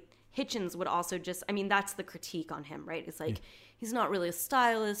Great, Hitchens would also that's the critique on him, right? It's like, he's not really a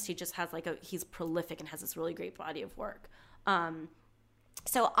stylist. He just has he's prolific and has this really great body of work.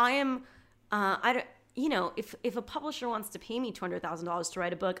 So I am, if a publisher wants to pay me $200,000 to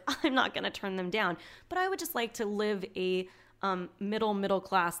write a book, I'm not going to turn them down. But I would just like to live a middle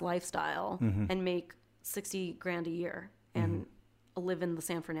class lifestyle and make $60,000 a year and live in the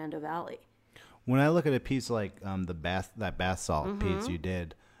San Fernando Valley. When I look at a piece like that bath salt piece you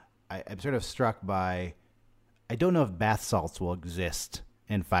did, I'm sort of struck by, I don't know if bath salts will exist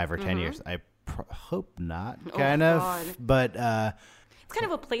in 5 or 10 years. I hope not, kind of. God. But it's kind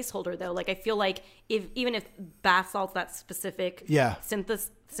of a placeholder, though. Like, I feel like even if bath salts, that specific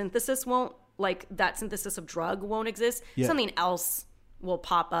synthesis won't, like that synthesis of drug won't exist, something else will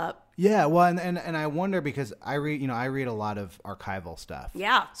pop up. Yeah, well, and I wonder because I read a lot of archival stuff.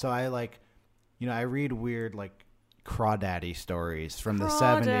 Yeah. So I I read weird crawdaddy stories from the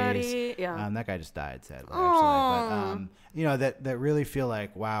 70s. Yeah. That guy just died, sadly, actually. But that really feel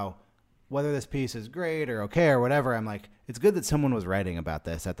like, wow, whether this piece is great or okay or whatever, I'm like, it's good that someone was writing about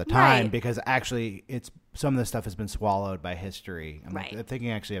this at the time because actually some of this stuff has been swallowed by history. I'm thinking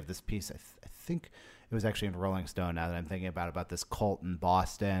actually of this piece. I think it was actually in Rolling Stone now that I'm thinking about this cult in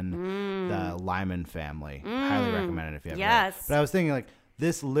Boston, the Lyman family. Highly recommend it if you haven't read it. But I was thinking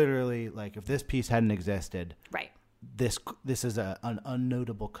this literally, if this piece hadn't existed, this is an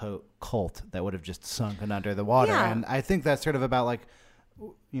unnotable cult that would have just sunken under the water. And I think that's sort of about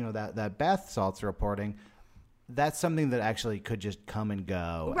that bath salts reporting. That's something that actually could just come and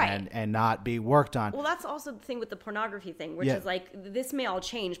go and not be worked on. Well, that's also the thing with the pornography thing, which is this may all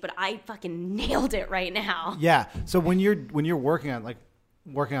change, but I fucking nailed it right now. Yeah. So when you're working on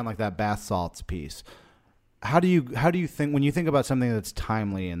that bath salts piece, how do you think when you think about something that's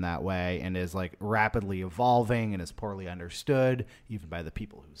timely in that way and is rapidly evolving and is poorly understood even by the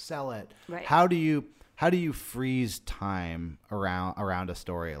people who sell it? Right. How do you freeze time around a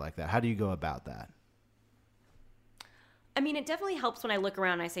story like that? How do you go about that? I mean, it definitely helps when I look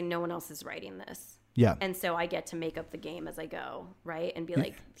around and I say no one else is writing this. Yeah. And so I get to make up the game as I go, right? And be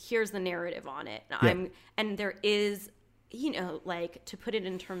like, here's the narrative on it. And there is like to put it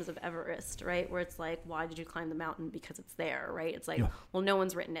in terms of Everest, right? Where it's like, why did you climb the mountain? Because it's there, right? It's like, well, no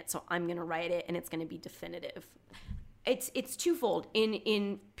one's written it, so I'm going to write it and it's going to be definitive. It's twofold.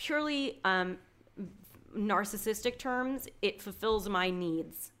 In purely narcissistic terms, it fulfills my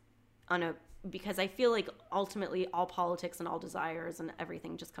needs because I feel like ultimately all politics and all desires and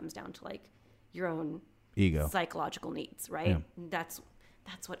everything just comes down to like your own ego, psychological needs, right? Yeah. That's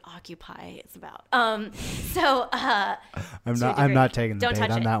what Occupy is about. I'm not taking the bait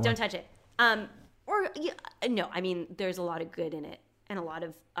on that one. Don't touch it. No, I mean, there's a lot of good in it and a lot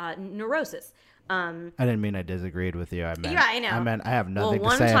of neurosis. I didn't mean I disagreed with you. I know. I meant I have nothing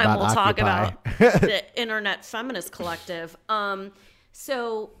to say about we'll Occupy. Talk about the Internet Feminist Collective.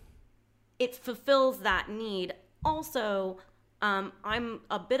 So it fulfills that need. Also, I'm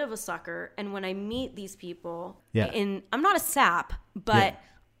a bit of a sucker, and when I meet these people, I'm not a sap, but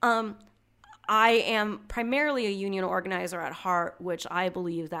I am primarily a union organizer at heart, which I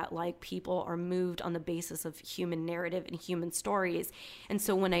believe that like people are moved on the basis of human narrative and human stories. And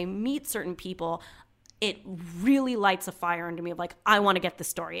so when I meet certain people, it really lights a fire under me of like, I want to get the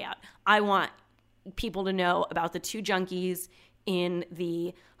story out. I want people to know about the two junkies in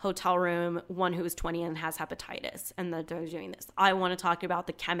the hotel room, one who is 20 and has hepatitis, and that they're doing this. I want to talk about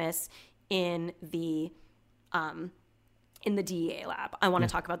the chemists in the DEA lab. I want to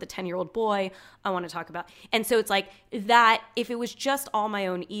talk about the 10-year-old boy. I want to talk about, and so it's like that. If it was just all my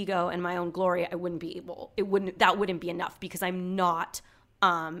own ego and my own glory, that wouldn't be enough because I'm not,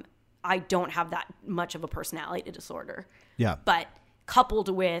 I don't have that much of a personality disorder. Yeah. But coupled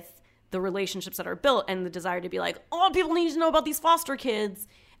with the relationships that are built and the desire to be like, oh, people need to know about these foster kids,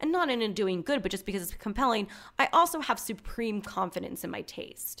 and not in a doing good, but just because it's compelling. I also have supreme confidence in my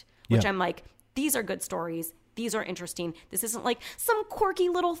taste, which I'm like, these are good stories. These are interesting. This isn't like some quirky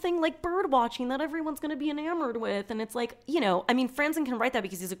little thing like bird watching that everyone's going to be enamored with. And it's like, I mean, Franzen can write that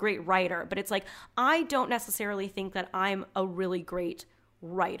because he's a great writer, but it's like, I don't necessarily think that I'm a really great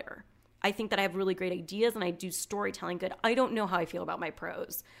writer. I think that I have really great ideas and I do storytelling good. I don't know how I feel about my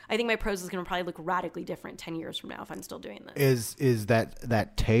prose. I think my prose is going to probably look radically different 10 years from now if I'm still doing this. Is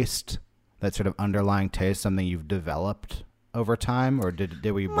that taste, that sort of underlying taste, something you've developed over time, or did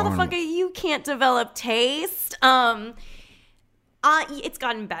we born? Motherfucker, you can't develop taste. It's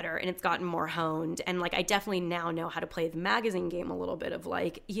gotten better and it's gotten more honed, and like I definitely now know how to play the magazine game a little bit of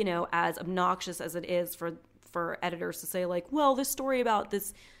like, as obnoxious as it is for editors to say like, well, this story about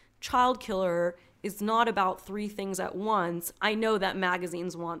this child killer is not about three things at once. I know that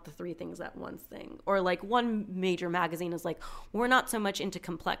magazines want the three things at once thing. Or like one major magazine is like, we're not so much into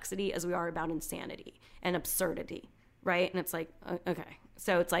complexity as we are about insanity and absurdity, right? And it's like, okay.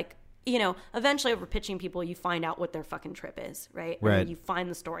 So it's like, eventually over pitching people, you find out what their fucking trip is, right? Right. And you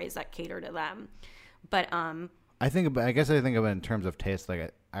find the stories that cater to them. But I think about it in terms of taste.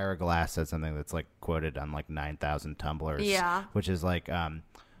 Like Ira Glass said something that's like quoted on like 9,000 Tumblrs. Yeah. Which is like,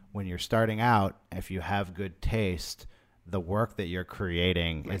 when you're starting out, if you have good taste, the work that you're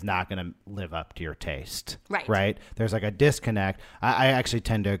creating is not going to live up to your taste. Right. There's like a disconnect. I actually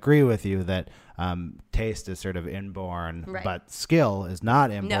tend to agree with you that taste is sort of inborn, but skill is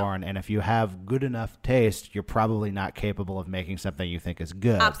not inborn. No. And if you have good enough taste, you're probably not capable of making something you think is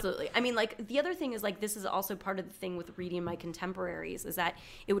good. Absolutely. I mean, like the other thing is like, this is also part of the thing with reading my contemporaries is that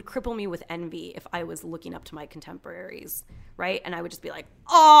it would cripple me with envy if I was looking up to my contemporaries. Right. And I would just be like,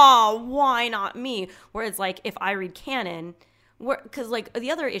 oh, why not me? Whereas like if I read canon, because like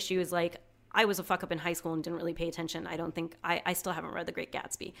the other issue is like, I was a fuck up in high school and didn't really pay attention. I don't think I still haven't read The Great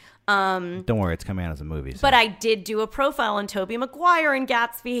Gatsby. Don't worry, it's coming out as a movie. So. But I did do a profile on Tobey Maguire in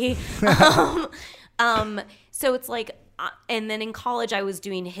Gatsby. So it's like, and then in college I was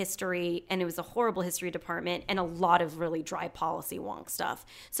doing history, and it was a horrible history department and a lot of really dry policy wonk stuff.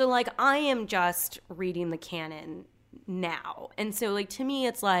 So like I am just reading the canon now, and so like to me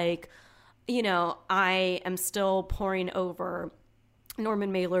it's like, I am still poring over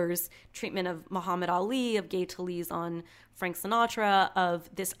Norman Mailer's treatment of Muhammad Ali, of Gay Talese on Frank Sinatra, of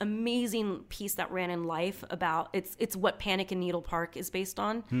this amazing piece that ran in Life about it's what Panic in Needle Park is based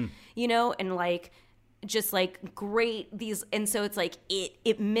on, and like just like great these, and so it's like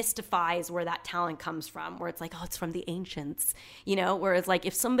it mystifies where that talent comes from, where it's like, oh, it's from the ancients, whereas like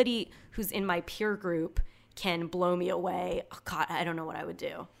if somebody who's in my peer group can blow me away, oh God, I don't know what I would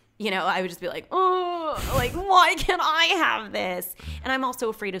do. I would just be like, oh, like, why can't I have this? And I'm also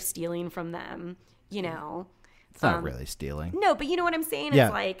afraid of stealing from them, It's not really stealing. No, but you know what I'm saying? Yeah.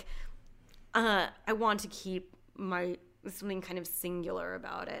 It's like, I want to keep something kind of singular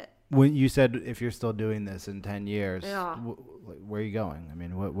about it. When you said if you're still doing this in 10 years, where are you going? I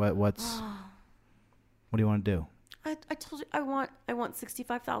mean, what do you want to do? I told you I want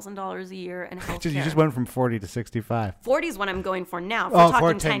 $65,000 a year and health You just went from 40 to 65. 40 is what I'm going for now. If we're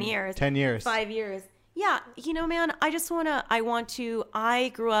talking 10 years. 10 years. 5 years. Yeah. Man,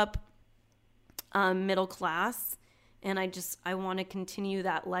 I grew up middle class, and I want to continue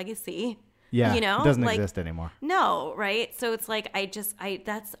that legacy. Yeah. It doesn't exist anymore. No. Right. So it's like, I'm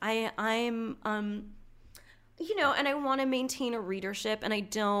and I want to maintain a readership, and I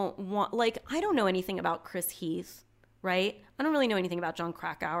don't want, I don't know anything about Chris Heath, right? I don't really know anything about John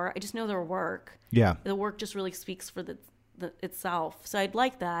Krakauer. I just know their work. Yeah. The work just really speaks for the itself. So I'd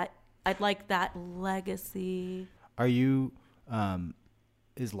like that. I'd like that legacy. Are you,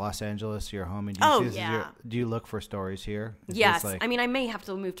 is Los Angeles your home? And do you look for stories here? Yes. I mean, I may have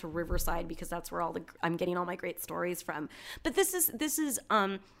to move to Riverside because that's where I'm getting all my great stories from. But this is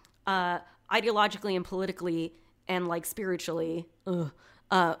ideologically and politically and spiritually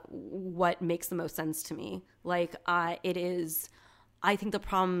what makes the most sense to me. I think the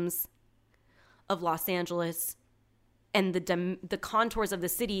problems of Los Angeles and the contours of the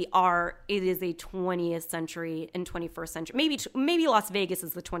city it is a 20th century and 21st century. Maybe Las Vegas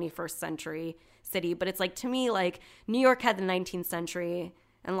is the 21st century city, but it's to me, New York had the 19th century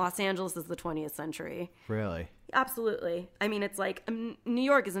and Los Angeles is the 20th century. Really? Absolutely. I mean, it's New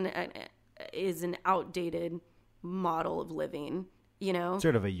York is an outdated model of living,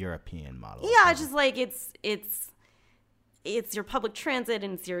 Sort of a European model. Yeah, just it's your public transit,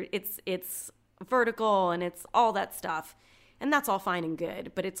 and it's vertical, and it's all that stuff, and that's all fine and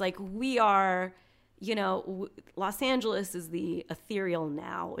good. But it's we are, Los Angeles is the ethereal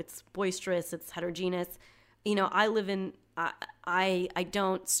now. It's boisterous. It's heterogeneous. I live in. I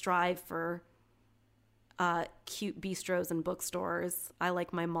don't strive for cute bistros and bookstores. I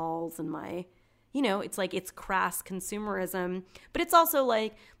like my malls and my, it's crass consumerism, but it's also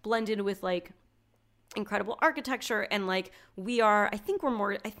blended with incredible architecture. And I think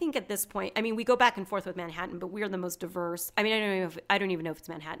at this point, we go back and forth with Manhattan, but we are the most diverse. I don't even know if it's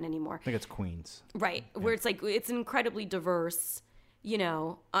Manhattan anymore. I think it's Queens. Right. Yeah. Where it's incredibly diverse,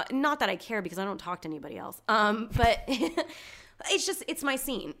 not that I care because I don't talk to anybody else. But it's my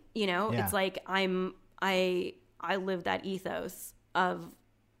scene, Yeah. It's I live that ethos of,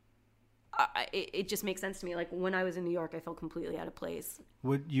 it just makes sense to me. When I was in New York, I felt completely out of place.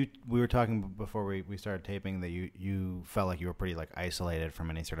 We were talking before we started taping that you felt like you were pretty isolated from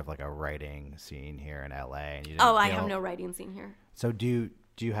any sort of a writing scene here in LA. And you didn't I have no writing scene here. So do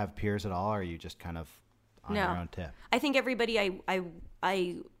you have peers at all, or are you just kind of on your own tip? I think everybody I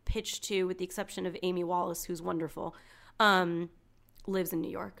pitch to, with the exception of Amy Wallace, who's wonderful, lives in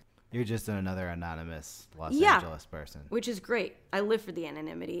New York. You're just another anonymous Los Angeles person, which is great. I live for the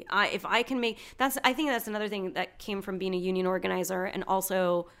anonymity. If I can make I think that's another thing that came from being a union organizer, and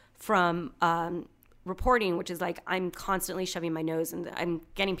also from reporting, which is I'm constantly shoving my nose, and I'm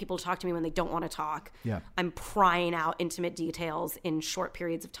getting people to talk to me when they don't want to talk. Yeah, I'm prying out intimate details in short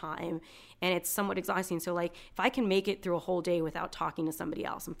periods of time, and it's somewhat exhausting. So if I can make it through a whole day without talking to somebody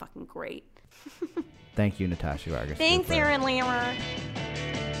else, I'm fucking great. Thank you, Natasha Vargas. Thanks, Aaron Lehrer.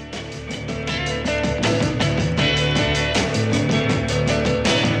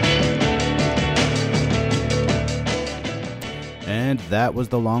 And that was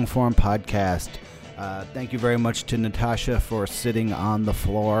the Long Form Podcast. Thank you very much to Natasha for sitting on the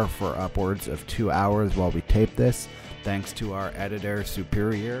floor for upwards of 2 hours while we taped this. Thanks to our editor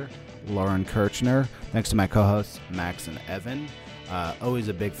superior, Lauren Kirchner. Thanks to my co-hosts, Max and Evan. Always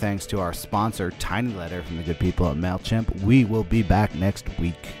a big thanks to our sponsor, Tiny Letter, from the good people at MailChimp. We will be back next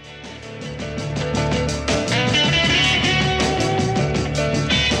week.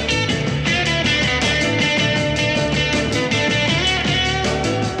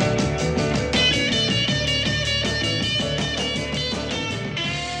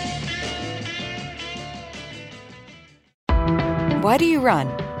 Why do you run?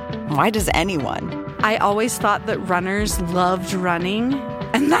 Why does anyone? I always thought that runners loved running,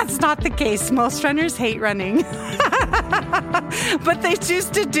 and that's not the case. Most runners hate running, but they choose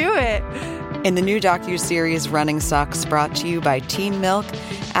to do it. In the new docuseries Running Sucks, brought to you by Teen Milk,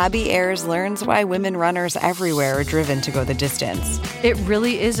 Abby Ayers learns why women runners everywhere are driven to go the distance. It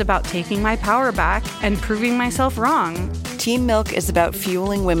really is about taking my power back and proving myself wrong. Teen Milk is about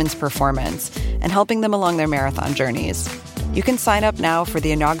fueling women's performance and helping them along their marathon journeys. You can sign up now for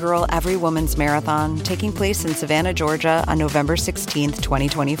the inaugural Every Woman's Marathon, taking place in Savannah, Georgia on November 16th,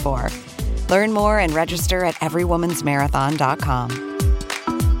 2024. Learn more and register at everywomansmarathon.com.